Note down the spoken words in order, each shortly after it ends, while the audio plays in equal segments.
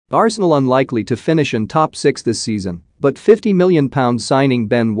Arsenal unlikely to finish in top 6 this season, but £50 million signing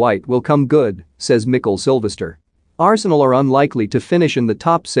Ben White will come good, says Mikael Silvestre. Arsenal are unlikely to finish in the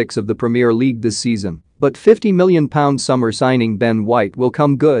top 6 of the Premier League this season, but £50 million summer signing Ben White will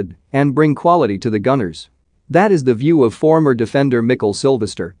come good and bring quality to the Gunners. That is the view of former defender Mikael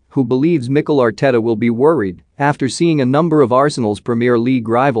Silvestre, who believes Mikel Arteta will be worried after seeing a number of Arsenal's Premier League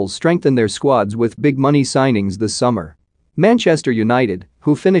rivals strengthen their squads with big money signings this summer. Manchester United,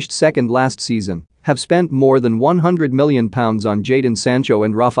 who finished second last season, have spent more than £100 million on Jadon Sancho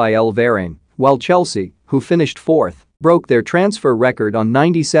and Raphael Varane, while Chelsea, who finished fourth, broke their transfer record on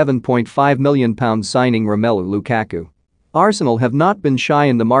 £97.5 million signing Romelu Lukaku. Arsenal have not been shy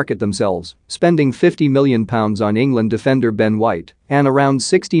in the market themselves, spending £50 million on England defender Ben White and around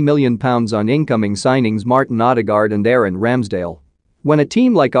 £60 million on incoming signings Martin Odegaard and Aaron Ramsdale. When a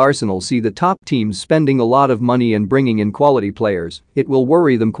team like Arsenal see the top teams spending a lot of money and bringing in quality players, it will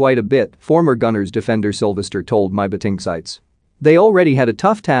worry them quite a bit, former Gunners defender Silvestre told MyBettingSites. They already had a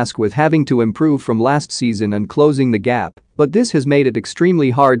tough task with having to improve from last season and closing the gap, but this has made it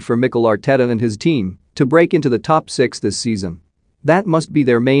extremely hard for Mikel Arteta and his team to break into the top 6 this season. That must be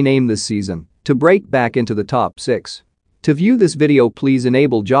their main aim this season, to break back into the top 6. To view this video, please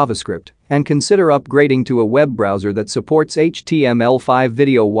enable JavaScript and consider upgrading to a web browser that supports HTML5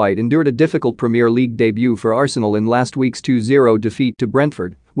 video. White endured a difficult Premier League debut for Arsenal in last week's 2-0 defeat to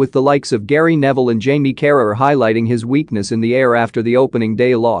Brentford, with the likes of Gary Neville and Jamie Carragher highlighting his weakness in the air after the opening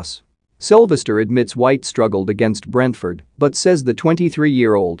day loss. Silvestre admits White struggled against Brentford but says the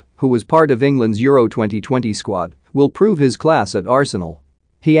 23-year-old, who was part of England's Euro 2020 squad, will prove his class at Arsenal.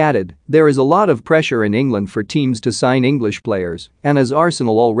 He added, "There is a lot of pressure in England for teams to sign English players, and as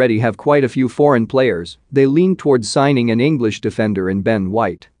Arsenal already have quite a few foreign players, they lean towards signing an English defender in Ben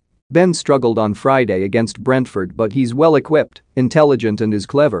White." Ben struggled on Friday against Brentford, but he's well equipped, intelligent and is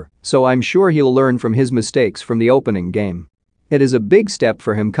clever, so I'm sure he'll learn from his mistakes from the opening game. It is a big step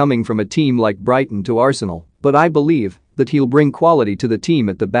for him coming from a team like Brighton to Arsenal, but I believe that he'll bring quality to the team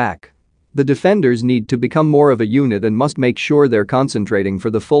at the back. The defenders need to become more of a unit and must make sure they're concentrating for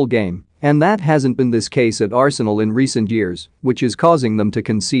the full game, and that hasn't been this case at Arsenal in recent years, which is causing them to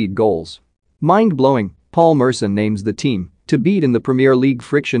concede goals. Mind-blowing, Paul Merson names the team to beat in the Premier League.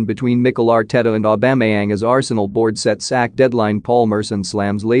 Friction between Mikel Arteta and Aubameyang as Arsenal board sets sack deadline. Paul Merson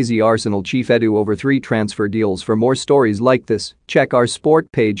slams lazy Arsenal chief Edu over 3 transfer deals. For more stories like this, check our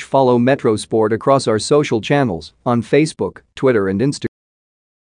sport page. Follow Metro Sport across our social channels on Facebook, Twitter and Instagram.